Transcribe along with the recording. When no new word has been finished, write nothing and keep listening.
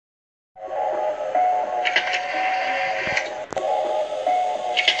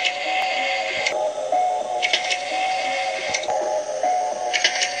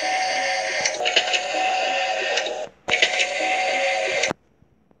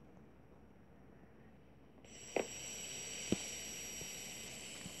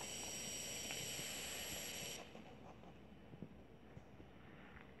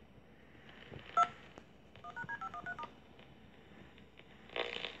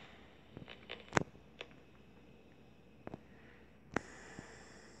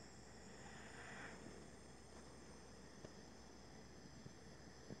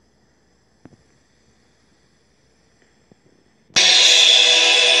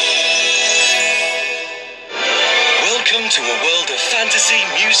to a world of fantasy,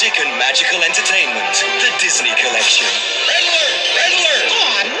 music, and magical entertainment. The Disney Collection. Red alert! Red alert!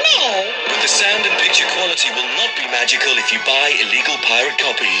 Oh, no! But the sound and picture quality will not be magical if you buy illegal pirate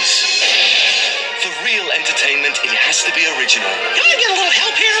copies. For real entertainment, it has to be original. Can I get a little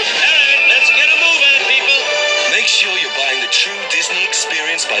help here? All right, let's get a move on, people. Make sure you're buying the true Disney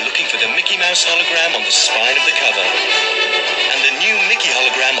experience by looking for the Mickey Mouse hologram on the spine of the cover. And the new Mickey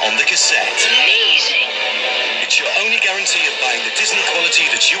hologram on the cassette. Amazing! It's your only guarantee of buying the Disney quality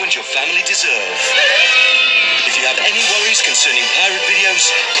that you and your family deserve. If you have any worries concerning pirate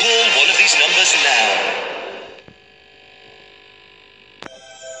videos, call one of these numbers now.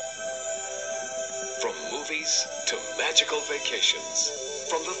 From movies to magical vacations,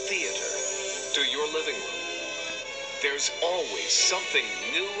 from the theater to your living room, there's always something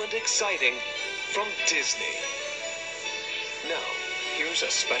new and exciting from Disney. Now, here's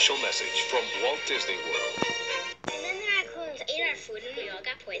a special message from Walt Disney World. And then the raccoons ate our food and we all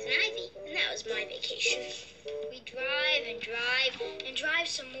got poison ivy. And that was my vacation. We drive and drive and drive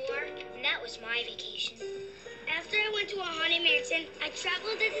some more. And that was my vacation. After I went to a haunted mansion, I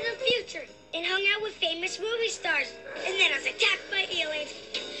traveled into the future and hung out with famous movie stars. And then I was attacked by aliens,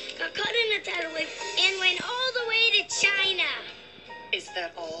 got caught in a tidal wave, and went all the way to China. Is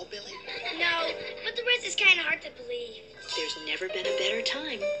that all, Billy? No, but the rest is kind of hard to believe. There's never been a better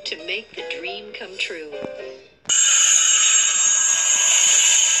time to make the dream come true.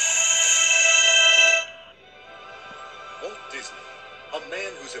 Walt Disney, a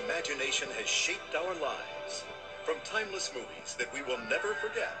man whose imagination has shaped our lives. From timeless movies that we will never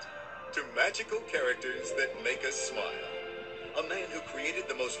forget, to magical characters that make us smile. A man who created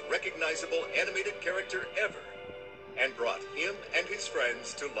the most recognizable animated character ever, and brought him and his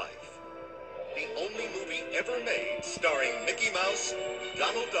friends to life. The only movie ever made starring Mickey Mouse,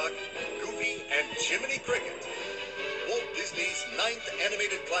 Donald Duck, Goofy, and Jiminy Cricket. Walt Disney's 9th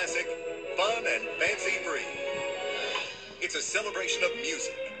animated classic, Fun and Fancy Free. It's a celebration of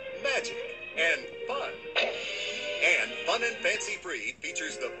music, magic, and fun. And Fun and Fancy Free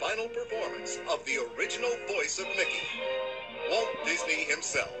features the final performance of the original voice of Mickey, Walt Disney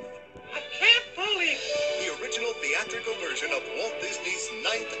himself. I can't believe The original theatrical version of Walt Disney's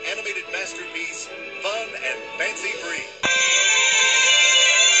 9th animated masterpiece, Fun and Fancy Free.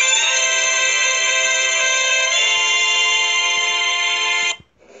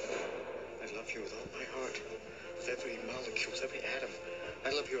 I love you with all my heart, with every molecule, with every atom. I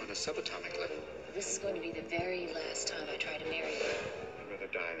love you on a subatomic level. This is going to be the very last time I try to marry you. I'd rather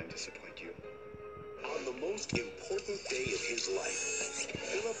die than disappoint you. On the most important day of his life,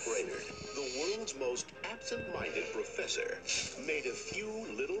 Philip Brainerd, the world's most absent-minded professor, made a few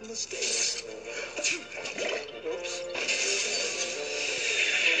little mistakes. Oops.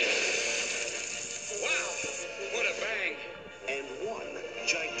 Wow, what a bang. And one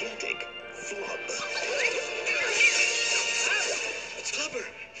gigantic flub. It's Flubber.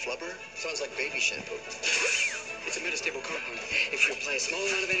 Flubber sounds like baby shampoo. It's a metastable compound. If you apply a small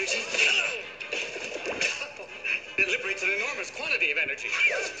amount of energy, It liberates an enormous quantity of energy.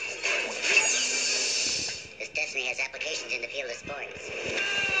 This destiny has applications in the field of sports.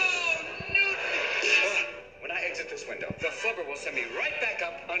 Oh, Newton! When I exit this window, the flubber will send me right back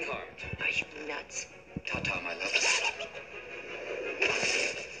up unharmed. Are you nuts? ta-ta, my love.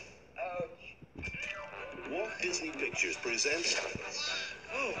 Walt Disney Pictures presents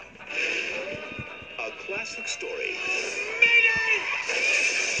a classic story.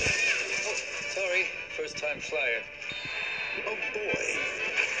 Sorry, first-time flyer. A boy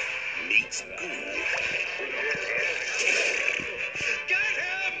meets goo. Get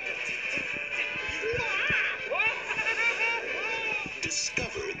him!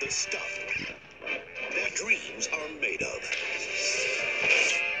 Discover the stuff their dreams are made of.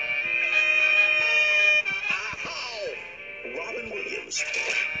 Robin Williams.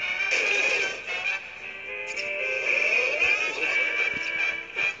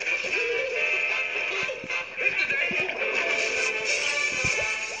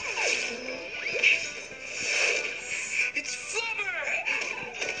 It's Flubber!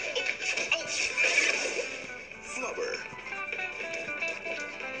 Flubber.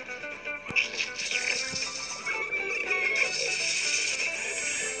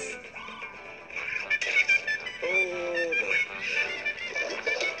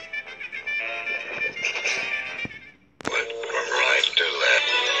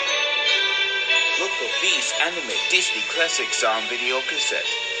 Look for these anime Disney classics on video cassette.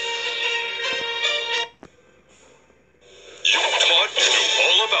 You thought you knew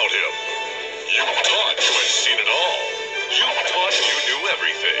all about him. You thought you had seen it all. You thought you knew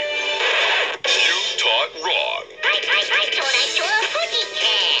everything. You thought wrong. Right.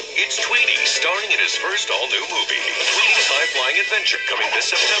 Tweety, starring in his first all-new movie, Tweety's High-Flying Adventure, coming this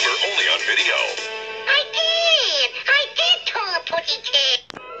September only on video. I did call a pussycat.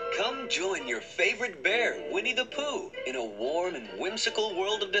 Come join your favorite bear, Winnie the Pooh, in a warm and whimsical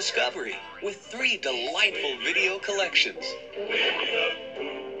world of discovery with 3 delightful video collections.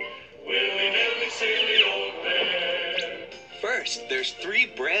 First, there's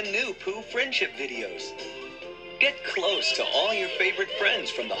 3 brand new Pooh friendship videos. Get close to all your favorite friends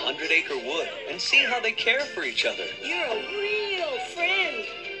from the 100-Acre Wood and see how they care for each other. You're a real friend.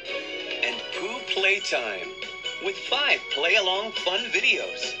 And Pooh Playtime with 5 play-along fun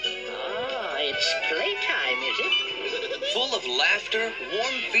videos. Ah, it's playtime, is it? Full of laughter,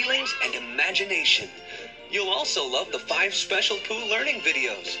 warm feelings, and imagination. You'll also love the 5 special Pooh learning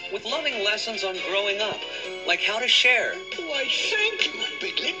videos with loving lessons on growing up, like how to share. Why, thank you,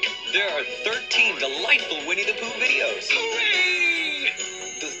 Piglet. There are 13 delightful Winnie the Pooh videos. Hooray!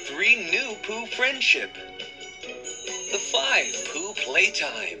 The 3 new Pooh Friendship. The 5 Pooh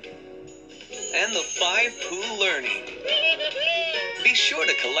Playtime. And the 5 Pooh Learning. Be sure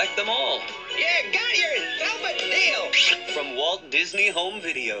to collect them all. You got yourself a deal. From Walt Disney Home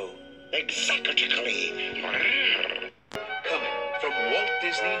Video. Exactly. Coming from Walt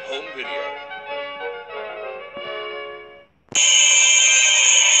Disney Home Video.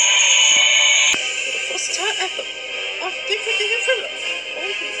 For the first time ever, I'm DVD and film. All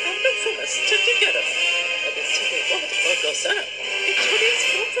the random films stick together. And then tell me what goes up. It's Tony's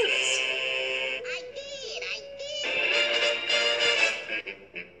Film Films.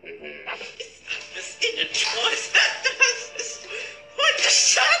 This Indian choice. What the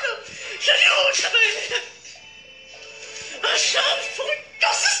shadow? Can you tell me? A shadow for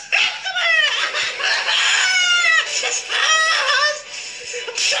Ghost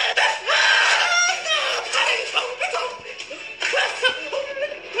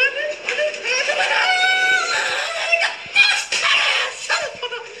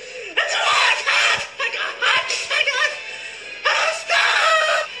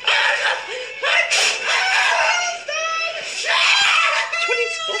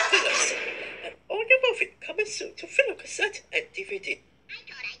and all your movie coming soon to film cassette and DVD.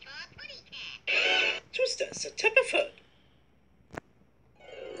 Tuesday, September 3rd.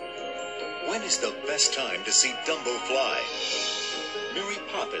 When is the best time to see Dumbo fly? Mary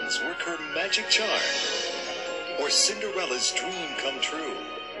Poppins work her magic charm? Or Cinderella's dream come true?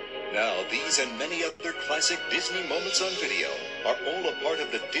 Now, these and many other classic Disney moments on video are all a part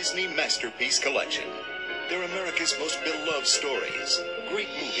of the Disney Masterpiece Collection. They're America's most beloved stories, great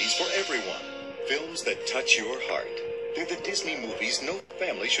movies for everyone, films that touch your heart. They're the Disney movies no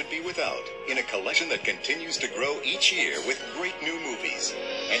family should be without, in a collection that continues to grow each year with great new movies.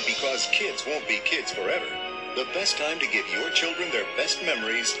 And because kids won't be kids forever, the best time to give your children their best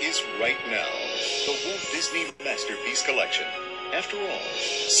memories is right now. The Walt Disney Masterpiece Collection. After all,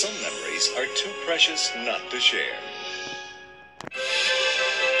 some memories are too precious not to share.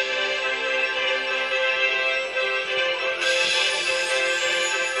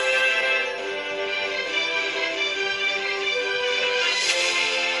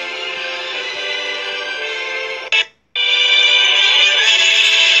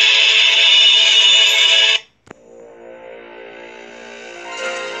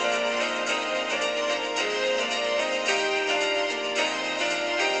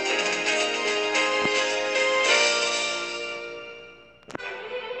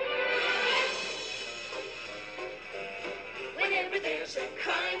 Whenever there's a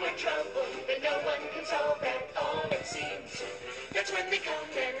crime or trouble that no one can solve at all, it seems, that's when they come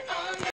and on.